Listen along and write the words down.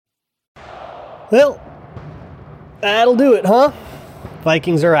Well, that'll do it, huh?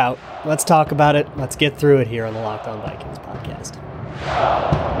 Vikings are out. Let's talk about it. Let's get through it here on the Locked On Vikings podcast.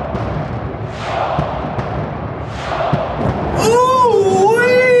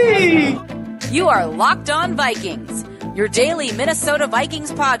 Ooh-wee! You are Locked On Vikings, your daily Minnesota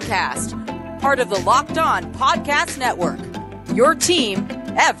Vikings podcast, part of the Locked On Podcast Network, your team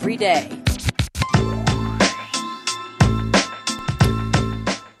every day.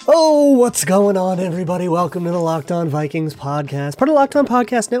 Oh, what's going on, everybody? Welcome to the Locked On Vikings podcast, part of the Locked On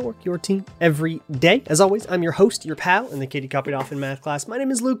Podcast Network, your team every day. As always, I'm your host, your pal, and the kid you copied off in math class. My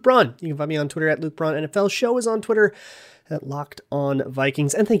name is Luke Braun. You can find me on Twitter at Luke Braun NFL. Show is on Twitter at Locked On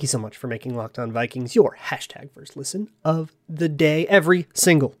Vikings. And thank you so much for making Locked On Vikings your hashtag first listen of the day every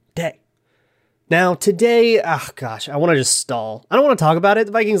single day. Now, today, I want to just stall. I don't want to talk about it.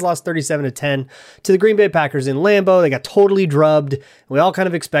 The Vikings lost 37-10 to the Green Bay Packers in Lambeau. They got totally drubbed. We all kind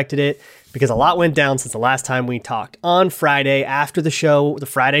of expected it because a lot went down since the last time we talked. On Friday, after the show, the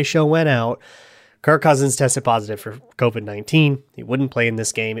Friday show went out, Kirk Cousins tested positive for COVID-19. He wouldn't play in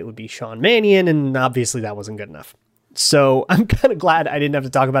this game. It would be Sean Mannion, and obviously that wasn't good enough. So I'm kind of glad I didn't have to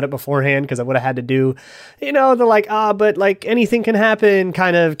talk about it beforehand because I would have had to do, but anything can happen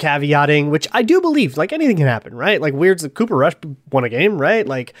kind of caveating, which I do believe, anything can happen, right? Weird's Cooper Rush won a game, right?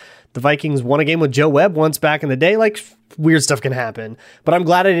 The Vikings won a game with Joe Webb once back in the day, weird stuff can happen. But I'm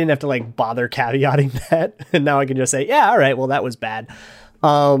glad I didn't have to bother caveating that. And now I can just say, yeah, all right, well, that was bad.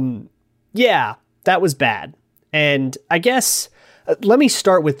 Yeah, that was bad. And I guess, let me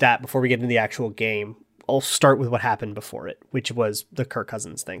start with that before we get into the actual game. I'll start with what happened before it, which was the Kirk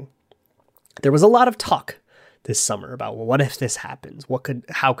Cousins thing. There was a lot of talk this summer about, well, what if this happens?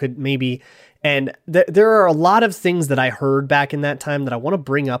 How could maybe, and there are a lot of things that I heard back in that time that I want to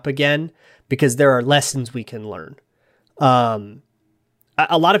bring up again, because there are lessons we can learn. A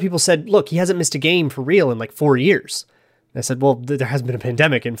lot of people said, look, he hasn't missed a game for real in 4 years. And I said, well, there hasn't been a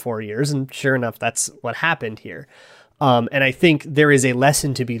pandemic in 4 years. And sure enough, that's what happened here. And I think there is a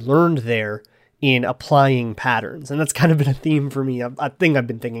lesson to be learned there in applying patterns. And that's kind of been a theme for me, a thing I've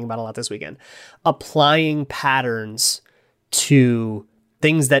been thinking about a lot this weekend. Applying patterns to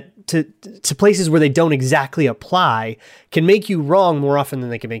things that, to places where they don't exactly apply can make you wrong more often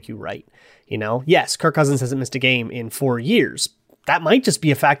than they can make you right. Yes, Kirk Cousins hasn't missed a game in 4 years. That might just be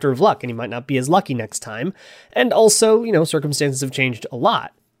a factor of luck, and he might not be as lucky next time. And also, circumstances have changed a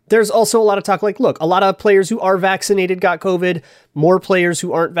lot. There's also a lot of talk look, a lot of players who are vaccinated got COVID. More players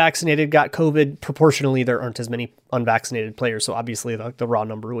who aren't vaccinated got COVID. Proportionally, there aren't as many unvaccinated players, so obviously the raw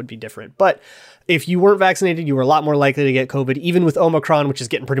number would be different. But if you weren't vaccinated, you were a lot more likely to get COVID, even with Omicron, which is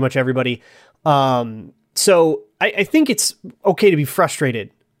getting pretty much everybody. So I think it's okay to be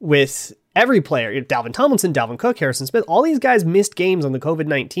frustrated with every player. Dalvin Tomlinson, Dalvin Cook, Harrison Smith, all these guys missed games on the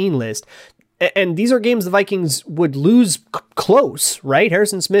COVID-19 list. And these are games the Vikings would lose close, right?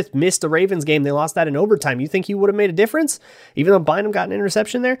 Harrison Smith missed the Ravens game. They lost that in overtime. You think he would have made a difference, even though Bynum got an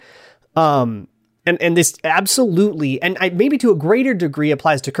interception there? And this absolutely, and maybe to a greater degree,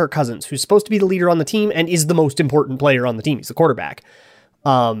 applies to Kirk Cousins, who's supposed to be the leader on the team and is the most important player on the team. He's the quarterback.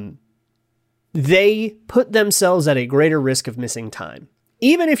 They put themselves at a greater risk of missing time.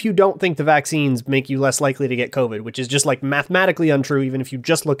 Even if you don't think the vaccines make you less likely to get COVID, which is just mathematically untrue, even if you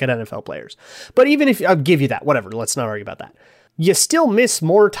just look at NFL players. But even if I'll give you that, whatever, let's not argue about that. You still miss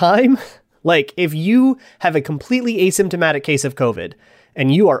more time. If you have a completely asymptomatic case of COVID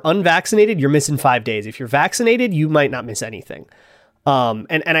and you are unvaccinated, you're missing 5 days. If you're vaccinated, you might not miss anything.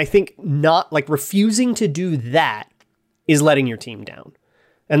 And I think not refusing to do that is letting your team down.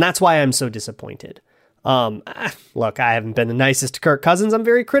 And that's why I'm so disappointed. Look, I haven't been the nicest to Kirk Cousins. I'm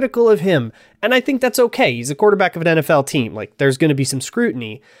very critical of him. And I think that's okay. He's a quarterback of an NFL team. There's going to be some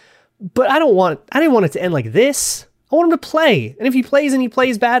scrutiny, but I didn't want it to end like this. I want him to play. And if he plays and he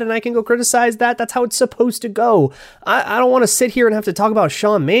plays bad and I can go criticize that, that's how it's supposed to go. I don't want to sit here and have to talk about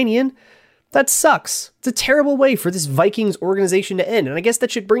Sean Mannion. That sucks. It's a terrible way for this Vikings organization to end. And I guess that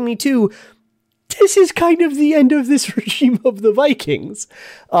should bring me to, this is kind of the end of this regime of the Vikings.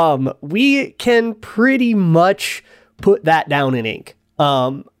 We can pretty much put that down in ink.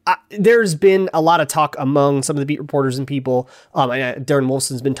 There's been a lot of talk among some of the beat reporters and people. Darren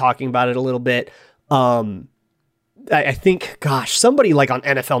Wolfson's been talking about it a little bit. I think, somebody on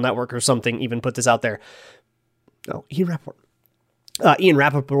NFL Network or something even put this out there. Oh, Ian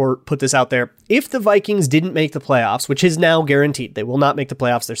Rappaport put this out there. If the Vikings didn't make the playoffs, which is now guaranteed, they will not make the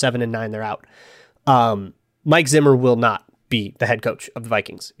playoffs. They're 7-9. They're out. Mike Zimmer will not be the head coach of the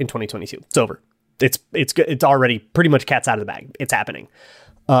Vikings in 2022. It's over. It's already pretty much cat's out of the bag. It's happening.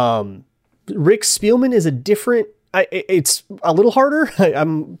 Rick Spielman is a different. It's a little harder.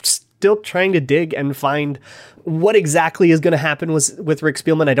 I'm still trying to dig and find what exactly is going to happen with Rick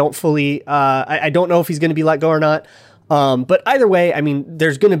Spielman. I don't fully, I don't know if he's going to be let go or not. But either way, I mean,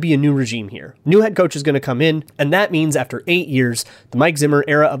 there's going to be a new regime here. New head coach is going to come in, and that means after 8 years, the Mike Zimmer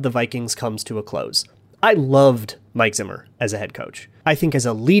era of the Vikings comes to a close. I loved Mike Zimmer as a head coach. I think as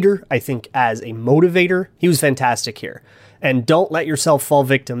a leader, I think as a motivator, he was fantastic here. And don't let yourself fall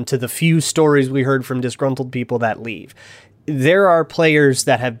victim to the few stories we heard from disgruntled people that leave. There are players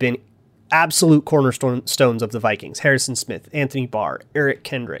that have been absolute cornerstones of the Vikings. Harrison Smith, Anthony Barr, Eric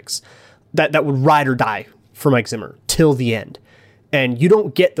Kendricks, that would ride or die for Mike Zimmer till the end. And you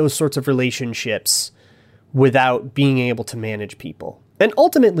don't get those sorts of relationships without being able to manage people. And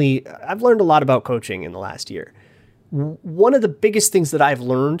ultimately, I've learned a lot about coaching in the last year. One of the biggest things that I've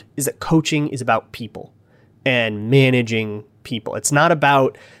learned is that coaching is about people and managing people. It's not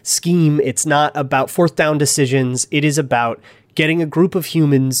about scheme. It's not about fourth down decisions. It is about getting a group of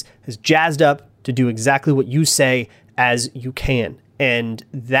humans as jazzed up to do exactly what you say as you can. And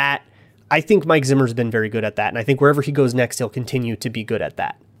that, I think Mike Zimmer's been very good at that. And I think wherever he goes next, he'll continue to be good at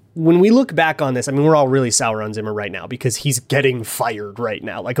that. When we look back on this, I mean, we're all really sour on Zimmer right now because he's getting fired right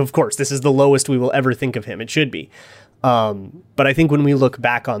now. Like, of course, this is the lowest we will ever think of him. It should be. But I think when we look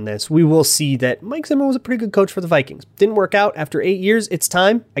back on this, we will see that Mike Zimmer was a pretty good coach for the Vikings. Didn't work out after 8 years. It's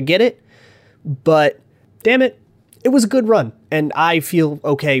time. I get it. But damn it, it was a good run. And I feel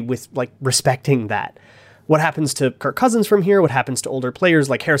okay with like respecting that. What happens to Kirk Cousins from here, what happens to older players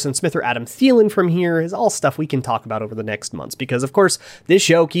like Harrison Smith or Adam Thielen from here is all stuff we can talk about over the next months. Because, of course, this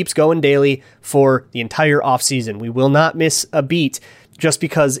show keeps going daily for the entire offseason. We will not miss a beat just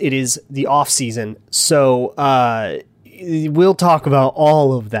because it is the offseason. So we'll talk about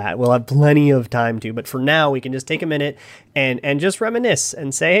all of that. We'll have plenty of time to. But for now, we can just take a minute and just reminisce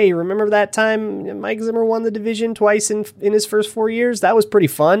and say, hey, remember that time Mike Zimmer won the division twice in his first 4 years? That was pretty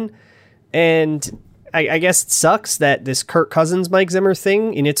fun. And I guess it sucks that this Kirk Cousins, Mike Zimmer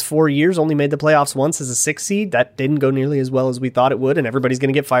thing in its 4 years only made the playoffs once as a 6 seed. That didn't go nearly as well as we thought it would, and everybody's going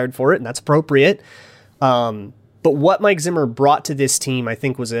to get fired for it, and that's appropriate. But what Mike Zimmer brought to this team, I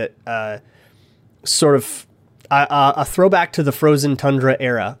think, was a sort of a throwback to the frozen tundra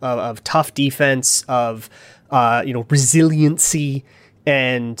era of tough defense, of resiliency,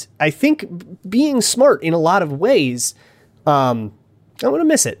 and I think being smart in a lot of ways. I'm going to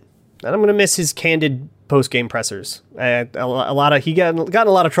miss it. And I'm going to miss his candid post-game pressers. He got in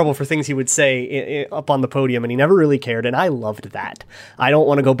a lot of trouble for things he would say up on the podium, and he never really cared, and I loved that. I don't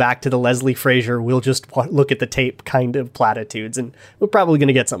want to go back to the Leslie Frazier, we'll just look at the tape kind of platitudes, and we're probably going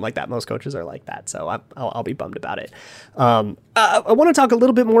to get something like that. Most coaches are like that, so I'll be bummed about it. I want to talk a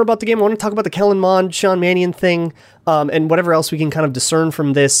little bit more about the game. I want to talk about the Kellen Mond, Sean Mannion thing, and whatever else we can kind of discern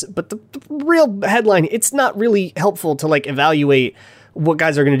from this. But the real headline, it's not really helpful to like evaluate what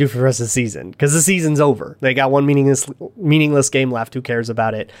guys are going to do for the rest of the season, because the season's over. They got one meaningless game left. Who cares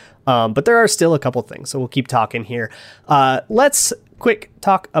about it? But there are still a couple things, so we'll keep talking here. Let's quick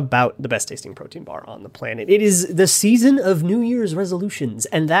talk about the best tasting protein bar on the planet. It is the season of New Year's resolutions,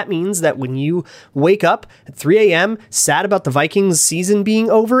 and that means that when you wake up at 3 a.m. sad about the Vikings season being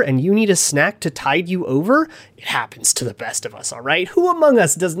over and you need a snack to tide you over, it happens to the best of us, all right? Who among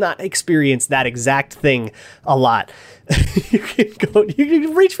us does not experience that exact thing a lot? You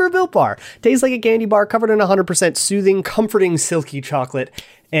can reach for a Built Bar. Tastes like a candy bar covered in 100% soothing, comforting, silky chocolate,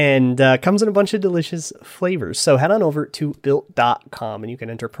 and comes in a bunch of delicious flavors. So head on over to Built.com and you can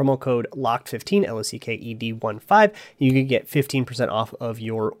enter promo code LOCKED15, LOCKED15. You can get 15% off of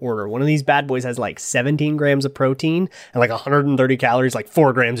your order. One of these bad boys has like 17 grams of protein and like 130 calories, like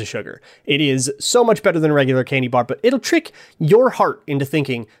 4 grams of sugar. It is so much better than a regular candy bar, but it'll trick your heart into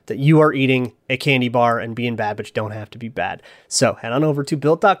thinking that you are eating a candy bar and being bad, but you don't have to be bad. So head on over to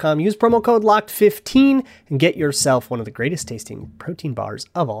Built.com, use promo code LOCKED15 and get yourself one of the greatest tasting protein bars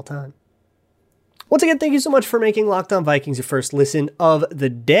of all time. Once again, thank you so much for making Locked On Vikings your first listen of the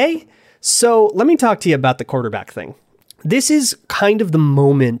day. So let me talk to you about the quarterback thing. This is kind of the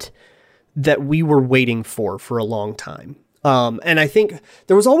moment that we were waiting for a long time. And I think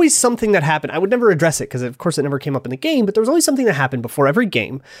there was always something that happened. I would never address it because, of course, it never came up in the game, but there was always something that happened before every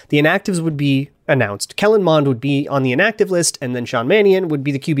game. The inactives would be announced. Kellen Mond would be on the inactive list, and then Sean Mannion would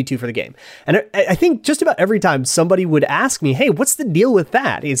be the QB2 for the game. And I think just about every time somebody would ask me, hey, what's the deal with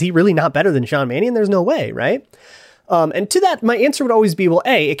that? Is he really not better than Sean Mannion? There's no way, right? And to that, my answer would always be, well,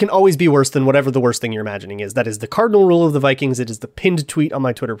 A, it can always be worse than whatever the worst thing you're imagining is. That is the cardinal rule of the Vikings. It is the pinned tweet on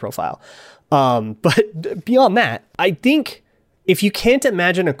my Twitter profile. But beyond that, I think if you can't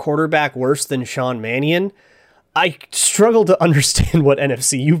imagine a quarterback worse than Sean Mannion, I struggle to understand what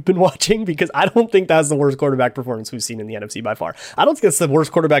NFC you've been watching, because I don't think that's the worst quarterback performance we've seen in the NFC by far. I don't think it's the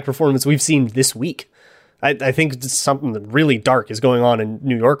worst quarterback performance we've seen this week. I think something really dark is going on in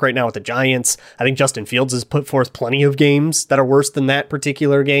New York right now with the Giants. I think Justin Fields has put forth plenty of games that are worse than that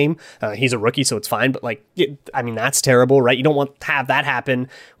particular game. He's a rookie, so it's fine. But that's terrible, right? You don't want to have that happen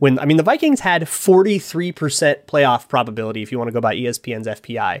when, the Vikings had 43% playoff probability, if you want to go by ESPN's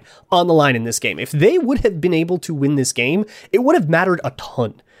FPI, on the line in this game. If they would have been able to win this game, it would have mattered a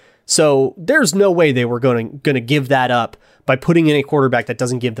ton. So there's no way they were going to give that up by putting in a quarterback that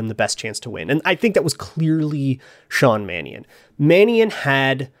doesn't give them the best chance to win. And I think that was clearly Sean Mannion. Mannion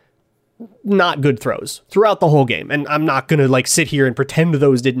had not good throws throughout the whole game. And I'm not going to sit here and pretend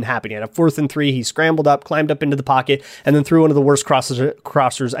those didn't happen. He had a 4th and 3. He scrambled up, climbed up into the pocket, and then threw one of the worst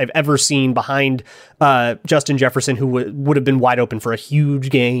crossers I've ever seen behind Justin Jefferson, who would have been wide open for a huge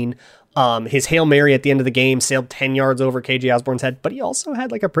gain. His Hail Mary at the end of the game sailed 10 yards over KJ Osborne's head, but he also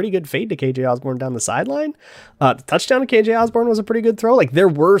had a pretty good fade to KJ Osborne down the sideline. The touchdown to KJ Osborne was a pretty good throw. There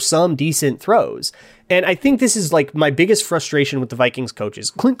were some decent throws. And I think this is my biggest frustration with the Vikings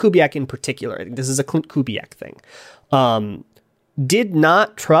coaches, Clint Kubiak in particular. I think this is a Clint Kubiak thing. Did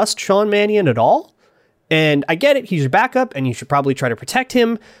not trust Sean Mannion at all. And I get it, he's your backup, and you should probably try to protect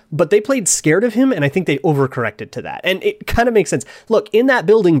him, but they played scared of him, and I think they overcorrected to that. And it kind of makes sense. Look, in that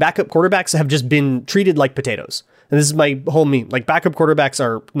building, backup quarterbacks have just been treated like potatoes. And this is my whole meme. Backup quarterbacks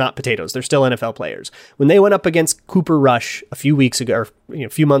are not potatoes. They're still NFL players. When they went up against Cooper Rush a few weeks ago, or a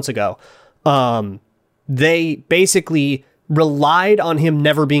few months ago, they basically relied on him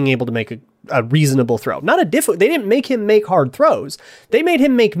never being able to make a reasonable throw. They didn't make him make hard throws. They made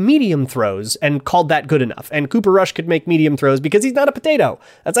him make medium throws and called that good enough. And Cooper Rush could make medium throws because he's not a potato.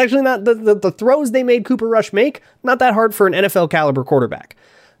 That's actually not the throws they made Cooper Rush make, not that hard for an NFL caliber quarterback.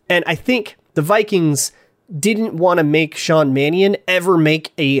 And I think the Vikings didn't want to make Sean Mannion ever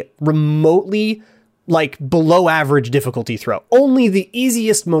make a remotely below average difficulty throw. Only the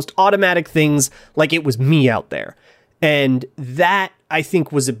easiest, most automatic things, it was me out there. And that, I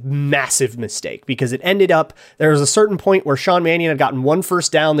think, was a massive mistake, because it ended up, there was a certain point where Sean Mannion had gotten 1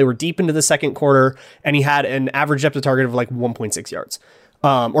 first down. They were deep into the second quarter, and he had an average depth of target of 1.6 yards.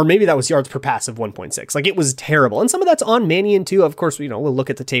 Or maybe that was yards per pass of 1.6. It was terrible. And some of that's on Mannion too. Of course, we'll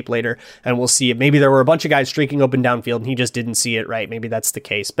look at the tape later and we'll see it. Maybe there were a bunch of guys streaking open downfield and he just didn't see it right. Maybe that's the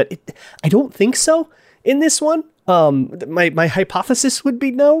case, but I don't think so in this one. My hypothesis would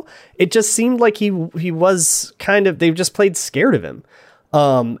be no. It just seemed like he was they've just played scared of him.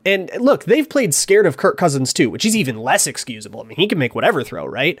 And look, they've played scared of Kirk Cousins too, which is even less excusable. He can make whatever throw,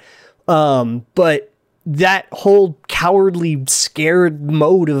 right? But that whole cowardly, scared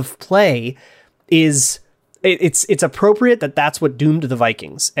mode of play is it's appropriate that's what doomed the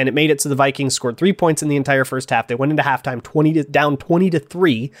Vikings, and it made it so the Vikings scored 3 points in the entire first half. They went into halftime down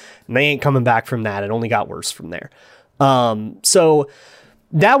 20-3, and they ain't coming back from that. It only got worse from there. So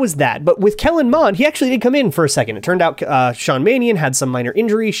that was that. But with Kellen Mond, he actually did come in for a second. It turned out Sean Mannion had some minor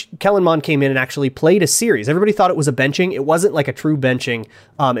injury. Kellen Mond came in and actually played a series. Everybody thought it was a benching. It wasn't a true benching.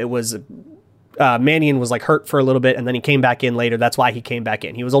 It was Mannion was hurt for a little bit, and then he came back in later. That's why he came back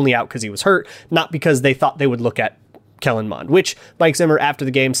in. He was only out because he was hurt, not because they thought they would look at Kellen Mond, which Mike Zimmer after the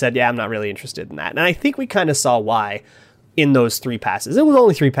game said, yeah, I'm not really interested in that. And I think we kind of saw why in those 3 passes. It was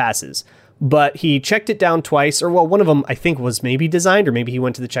only 3 passes, but he checked it down twice, or one of them I think was maybe designed, or maybe he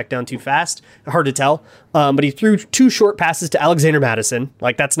went to the check down too fast. Hard to tell. But he threw 2 short passes to Alexander Mattison.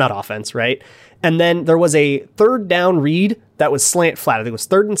 That's not offense, right? And then there was a 3rd down read that was slant flat. I think it was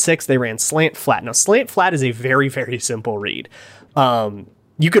 3rd and 6. They ran slant flat. Now, slant flat is a very, very simple read.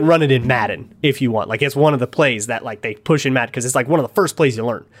 You can run it in Madden if you want. It's one of the plays that they push in Madden because it's one of the first plays you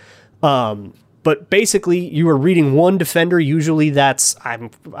learn. But basically, you are reading one defender. Usually that's,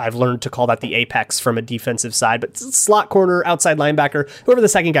 I've learned to call that the apex from a defensive side, but slot corner, outside linebacker, whoever the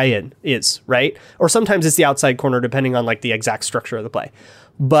second guy is, right? Or sometimes it's the outside corner, depending on the exact structure of the play.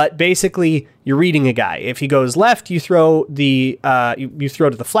 But basically, you're reading a guy. If he goes left, you throw you throw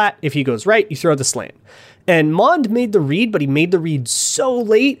to the flat. If he goes right, you throw the slant. And Mond made the read, but he made the read so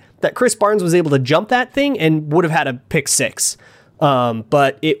late that Chris Barnes was able to jump that thing and would have had a pick 6.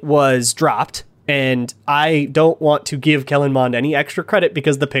 But it was dropped. And I don't want to give Kellen Mond any extra credit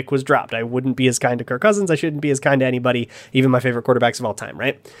because the pick was dropped. I wouldn't be as kind to Kirk Cousins. I shouldn't be as kind to anybody, even my favorite quarterbacks of all time,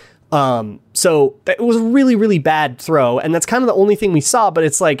 right? So it was a really, really bad throw. And that's kind of the only thing we saw. But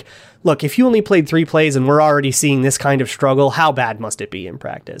it's look, if you only played 3 plays and we're already seeing this kind of struggle, how bad must it be in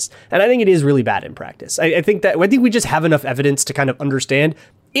practice? And I think it is really bad in practice. I think we just have enough evidence to kind of understand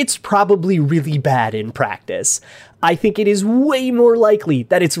it's probably really bad in practice. I think it is way more likely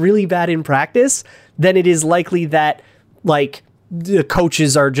that it's really bad in practice then it is likely that like the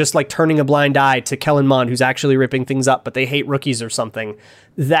coaches are just like turning a blind eye to Kellen Mond, who's actually ripping things up, but they hate rookies or something.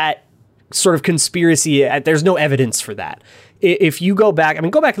 That sort of conspiracy, there's no evidence for that. If you go back,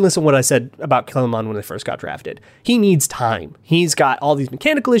 go back and listen to what I said about Kellen Mond when they first got drafted. He needs time. He's got all these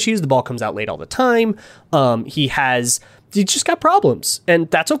mechanical issues. The ball comes out late all the time. He just got problems, and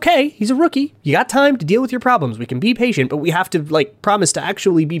that's okay. He's a rookie. You got time to deal with your problems. We can be patient, but we have to like promise to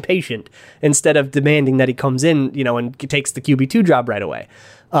actually be patient instead of demanding that he comes in, and takes the QB2 job right away.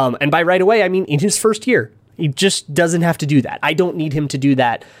 And by right away, I mean in his first year. He just doesn't have to do that. I don't need him to do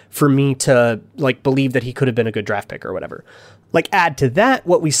that for me to like believe that he could have been a good draft pick or whatever. Like, add to that,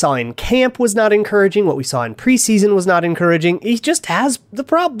 what we saw in camp was not encouraging. What we saw in preseason was not encouraging. He just has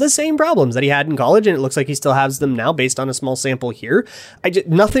the same problems that he had in college, and it looks like he still has them now based on a small sample here.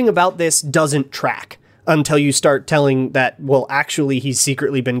 Nothing about this doesn't track until you start telling that, well, actually, he's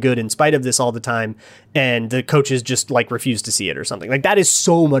secretly been good in spite of this all the time, and the coaches just like refuse to see it or something. Like, that is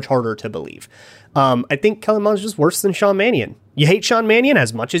so much harder to believe. I think Kellen Mond is just worse than Sean Mannion. You hate Sean Mannion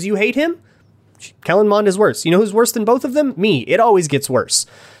as much as you hate him? Kellen Mond is worse. You know who's worse than both of them? Me. It always gets worse.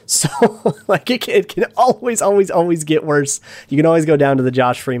 So, like, it can always get worse. You can always go down to the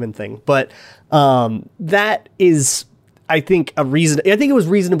Josh Freeman thing. But that is, I think, a reason. I think it was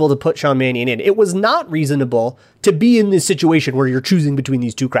reasonable to put Sean Mannion in. It was not reasonable to be in this situation where you're choosing between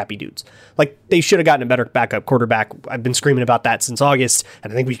these two crappy dudes. Like, they should have gotten a better backup quarterback. I've been screaming about that since August,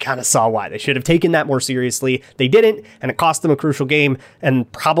 and I think we kind of saw why. They should have taken that more seriously. They didn't, and it cost them a crucial game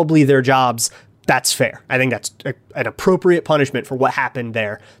and probably their jobs. That's fair. I think that's an appropriate punishment for what happened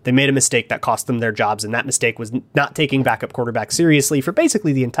there. They made a mistake that cost them their jobs, and that mistake was not taking backup quarterback seriously for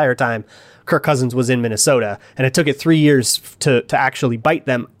basically the entire time Kirk Cousins was in Minnesota, and it took it 3 years to actually bite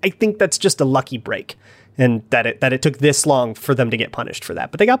them. I think that's just a lucky break, and that it took this long for them to get punished for that,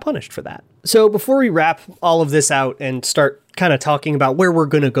 but they got punished for that. So before we wrap all of this out and start kind of talking about where we're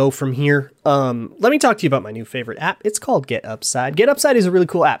going to go from here, let me talk to you about my new favorite app. It's called Get Upside. Get Upside is a really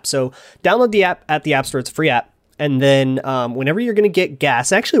cool app. So download the app at the App Store. It's a free app. And then whenever you're going to get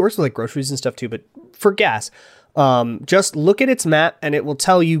gas, it actually works with like groceries and stuff too, but for gas, just look at its map and it will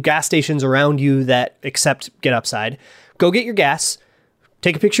tell you gas stations around you that accept Get Upside. Go get your gas,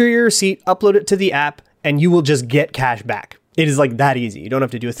 take a picture of your receipt, upload it to the app, and you will just get cash back. It is like that easy. You don't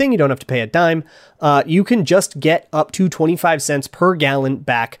have to do a thing. You don't have to pay a dime. You can just get up to 25 cents per gallon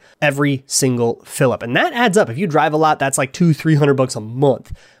back every single fill up. And that adds up. If you drive a lot, that's like $200-300 a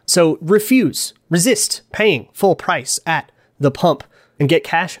month. So resist paying full price at the pump and get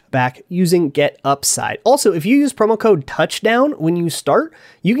cash back using Get Upside. Also, if you use promo code Touchdown when you start,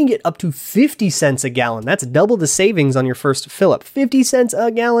 you can get up to 50 cents a gallon. That's double the savings on your first fill up. 50 cents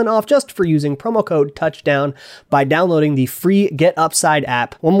a gallon off just for using promo code Touchdown by downloading the free Get Upside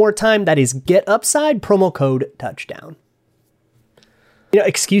app. One more time, that is Get Upside, promo code Touchdown.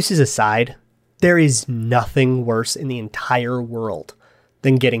 Excuses aside, there is nothing worse in the entire world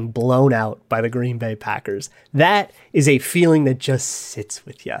than getting blown out by the Green Bay Packers. That is a feeling that just sits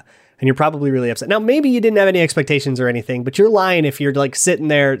with you, and you're probably really upset. Now, maybe you didn't have any expectations or anything, but you're lying if you're like sitting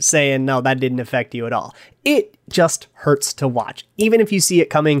there saying, no, that didn't affect you at all. It just hurts to watch, even if you see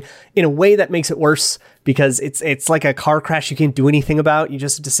it coming in a way that makes it worse, because it's like a car crash you can't do anything about. You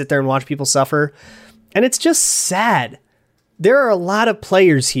just have to sit there and watch people suffer, and it's just sad. There are a lot of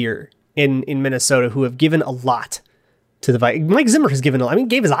players here in Minnesota who have given a lot to the Vikings. Mike Zimmer has gave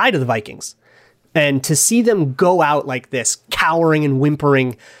his eye to the Vikings. And to see them go out like this, cowering and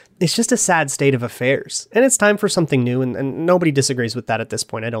whimpering, it's just a sad state of affairs. And it's time for something new, and nobody disagrees with that at this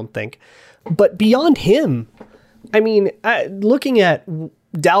point, I don't think. But beyond him, looking at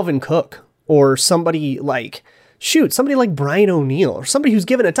Dalvin Cook or somebody like Brian O'Neill or somebody who's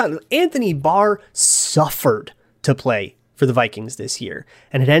given a ton. Anthony Barr suffered to play for the Vikings this year,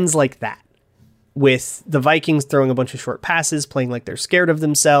 and it ends like that, with the Vikings throwing a bunch of short passes, playing like they're scared of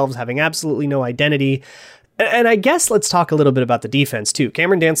themselves, having absolutely no identity. And I guess let's talk a little bit about the defense too.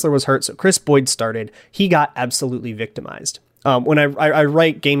 Cameron Dantzler was hurt, so Chris Boyd started. He got absolutely victimized. When I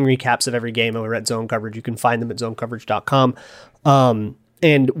write game recaps of every game over at Zone Coverage, you can find them at zonecoverage.com.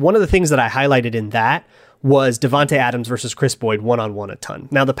 And one of the things that I highlighted in that was Devontae Adams versus Chris Boyd one-on-one a ton.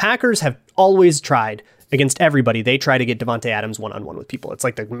 Now, the Packers have always tried, against everybody, they try to get Devontae Adams one-on-one with people. It's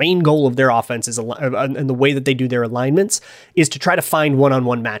like the main goal of their offense is, and the way that they do their alignments is to try to find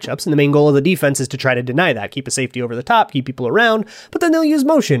one-on-one matchups. And the main goal of the defense is to try to deny that, keep a safety over the top, keep people around, but then they'll use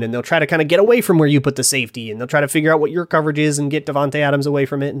motion and they'll try to kind of get away from where you put the safety, and they'll try to figure out what your coverage is and get Devontae Adams away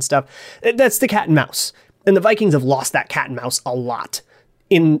from it and stuff. That's the cat and mouse. And the Vikings have lost that cat and mouse a lot.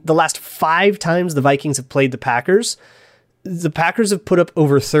 In the last 5 times the Vikings have played the Packers have put up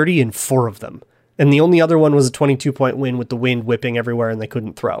over 30 in 4 of them. And the only other one was a 22-point win with the wind whipping everywhere and they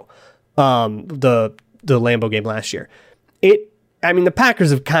couldn't throw. The Lambeau game last year. The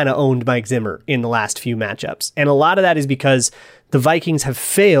Packers have kind of owned Mike Zimmer in the last few matchups. And a lot of that is because the Vikings have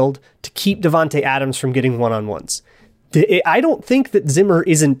failed to keep Davante Adams from getting one-on-ones. I don't think that Zimmer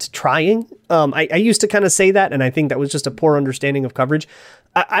isn't trying. I used to kind of say that, and I think that was just a poor understanding of coverage.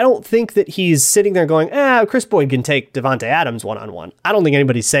 I don't think that he's sitting there going, Chris Boyd can take Davante Adams one-on-one. I don't think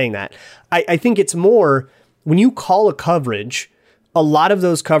anybody's saying that. I think it's more, when you call a coverage, a lot of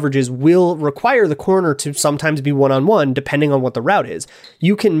those coverages will require the corner to sometimes be one-on-one, depending on what the route is.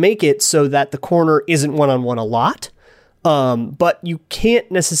 You can make it so that the corner isn't one-on-one a lot, but you can't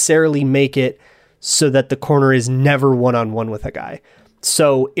necessarily make it so that the corner is never one-on-one with a guy.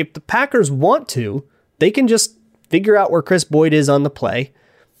 So if the Packers want to, they can just figure out where Chris Boyd is on the play,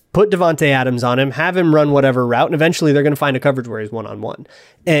 put Davante Adams on him, have him run whatever route, and eventually they're going to find a coverage where he's one-on-one.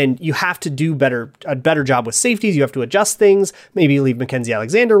 And you have to do a better job with safeties. You have to adjust things. Maybe leave Mackenzie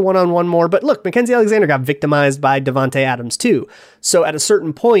Alexander one-on-one more. But look, Mackenzie Alexander got victimized by Davante Adams too. So at a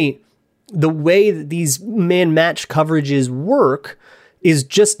certain point, the way that these man-match coverages work is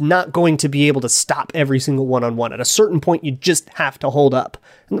just not going to be able to stop every single one-on-one. At a certain point, you just have to hold up.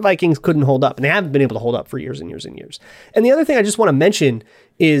 And the Vikings couldn't hold up, and they haven't been able to hold up for years and years and years. And the other thing I just want to mention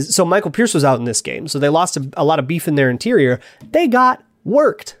is, so Michael Pierce was out in this game, so they lost a lot of beef in their interior. They got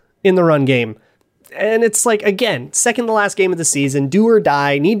worked in the run game. And it's like, again, second to last game of the season, do or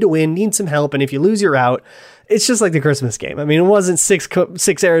die, need to win, need some help, and if you lose, you're out. It's just like the Christmas game. I mean, it wasn't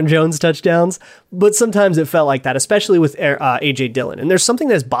six Aaron Jones touchdowns, but sometimes it felt like that, especially with A.J. Dillon. And there's something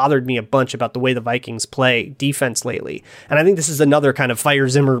that's bothered me a bunch about the way the Vikings play defense lately. And I think this is another kind of fire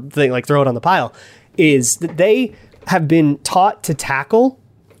Zimmer thing, like throw it on the pile, is that they have been taught to tackle.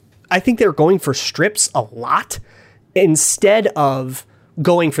 I think they're going for strips a lot instead of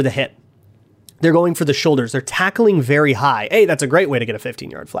going for the hit. They're going for the shoulders. They're tackling very high. Hey, that's a great way to get a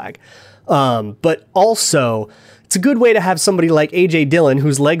 15-yard flag. But also, it's a good way to have somebody like A.J. Dillon,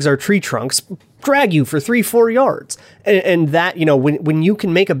 whose legs are tree trunks, drag you for 3-4 yards. And that, when you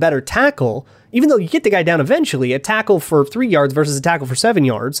can make a better tackle, even though you get the guy down eventually, a tackle for 3 yards versus a tackle for 7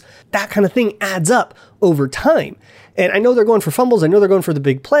 yards, that kind of thing adds up over time. And I know they're going for fumbles. I know they're going for the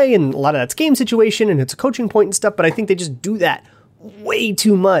big play, and a lot of that's game situation, and it's a coaching point and stuff, but I think they just do that way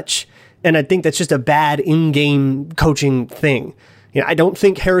too much. And I think that's just a bad in-game coaching thing. I don't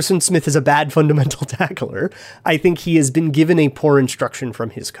think Harrison Smith is a bad fundamental tackler. I think he has been given a poor instruction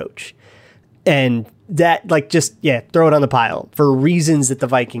from his coach. And that, throw it on the pile for reasons that the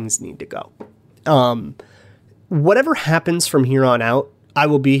Vikings need to go. Whatever happens from here on out, I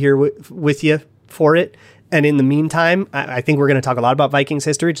will be here with you for it. And in the meantime, I think we're going to talk a lot about Vikings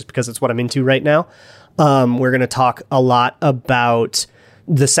history just because it's what I'm into right now. We're going to talk a lot about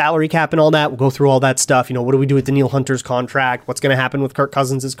the salary cap and all that. We'll go through all that stuff. What do we do with Danielle Hunter's contract? What's going to happen with Kirk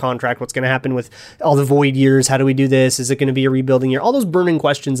Cousins' contract? What's going to happen with all the void years? How do we do this? Is it going to be a rebuilding year? All those burning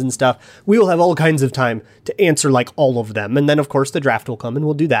questions and stuff. We will have all kinds of time to answer all of them. And then, of course, the draft will come and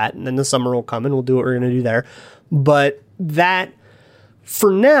we'll do that. And then the summer will come and we'll do what we're going to do there. But that,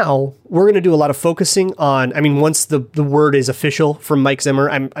 for now, we're going to do a lot of focusing on, once the word is official from Mike Zimmer,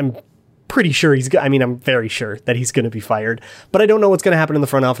 I'm pretty sure I'm very sure that he's going to be fired, but I don't know what's going to happen in the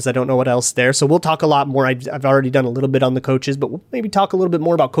front office. I don't know what else there. So we'll talk a lot more. I've already done a little bit on the coaches, but we'll maybe talk a little bit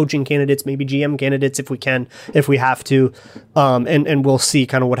more about coaching candidates, maybe GM candidates if we can, if we have to. And we'll see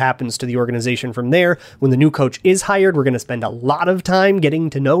kind of what happens to the organization from there. When the new coach is hired, we're going to spend a lot of time getting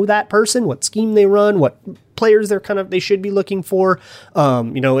to know that person, what scheme they run, what players they should be looking for.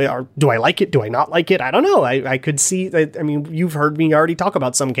 Do I like it? Do I not like it? I don't know. I could see that. You've heard me already talk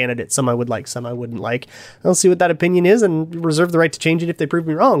about some candidates, some I would like, some I wouldn't like. I'll see what that opinion is and reserve the right to change it if they prove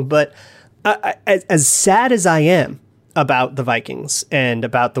me wrong. But as sad as I am about the Vikings and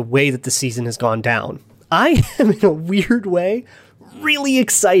about the way that the season has gone down, I am in a weird way really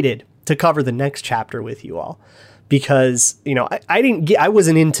excited to cover the next chapter with you all. Because, I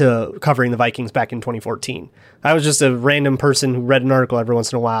wasn't into covering the Vikings back in 2014. I was just a random person who read an article every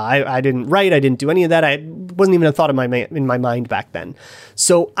once in a while. I didn't write. I didn't do any of that. I wasn't even a thought in my mind back then.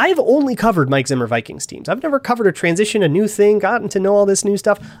 So I've only covered Mike Zimmer Vikings teams. I've never covered a transition, a new thing, gotten to know all this new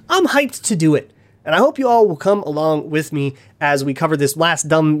stuff. I'm hyped to do it. And I hope you all will come along with me as we cover this last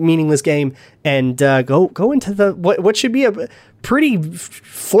dumb, meaningless game and go into what should be a pretty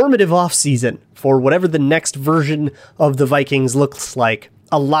formative offseason for whatever the next version of the Vikings looks like.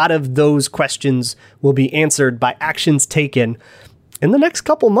 A lot of those questions will be answered by actions taken in the next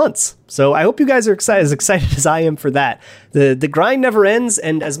couple months. So I hope you guys are as excited as I am for that. The grind never ends,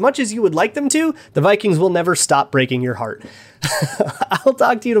 and as much as you would like them to, the Vikings will never stop breaking your heart. I'll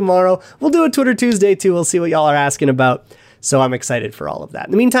talk to you tomorrow. We'll do a Twitter Tuesday too. We'll see what y'all are asking about. So I'm excited for all of that.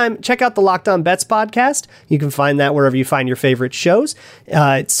 In the meantime, check out the Locked On Bets podcast. You can find that wherever you find your favorite shows.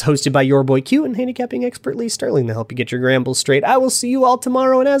 It's hosted by your boy Q and handicapping expert Lee Sterling to help you get your gambles straight. I will see you all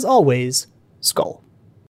tomorrow, and as always, Skull.